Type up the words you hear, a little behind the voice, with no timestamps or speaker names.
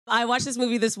I watched this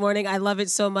movie this morning. I love it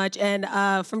so much. And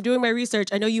from doing my research,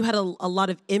 I know you had a lot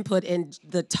of input in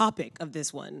the topic of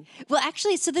this one. Well,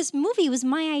 actually, so this movie was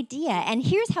my idea, and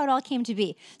here's how it all came to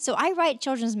be. So I write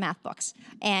children's math books,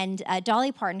 and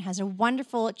Dolly Parton has a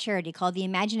wonderful charity called the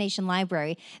Imagination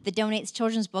Library that donates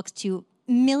children's books to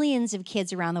millions of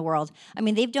kids around the world. I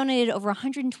mean, they've donated over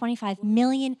 125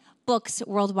 million books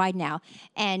worldwide now.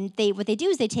 And what they do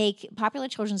is they take popular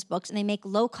children's books and they make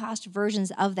low-cost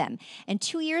versions of them. And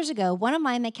 2 years ago, one of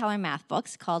my McKellar math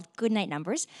books called Goodnight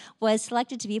Numbers was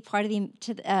selected to be a part of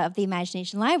the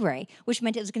Imagination Library, which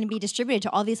meant it was going to be distributed to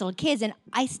all these little kids. And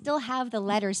I still have the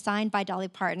letter signed by Dolly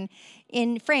Parton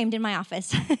framed in my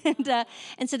office.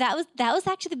 and so that was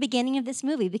actually the beginning of this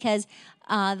movie, because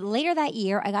later that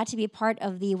year, I got to be a part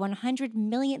of the 100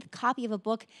 millionth copy of a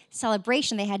book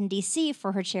celebration they had in D.C.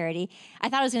 for her charity. I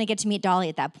thought I was going to get to meet Dolly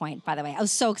at that point, by the way. I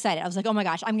was so excited. I was like, oh my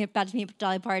gosh, I'm about to meet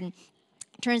Dolly Parton.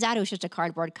 Turns out it was just a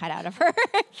cardboard cutout of her.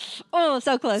 Oh,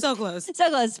 so close. So close. So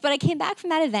close. But I came back from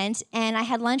that event, and I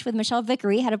had lunch with Michelle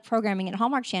Vickery, head of programming at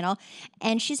Hallmark Channel,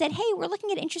 and she said, hey, we're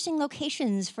looking at interesting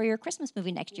locations for your Christmas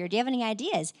movie next year. Do you have any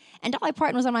ideas? And Dolly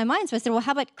Parton was on my mind, so I said, well,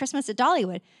 how about Christmas at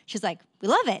Dollywood? She's like, we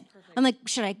love it. Perfect. I'm like,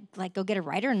 should I go get a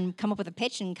writer and come up with a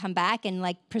pitch and come back and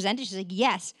present it? She's like,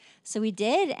 yes. So we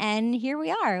did, and here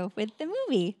we are with the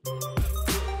movie.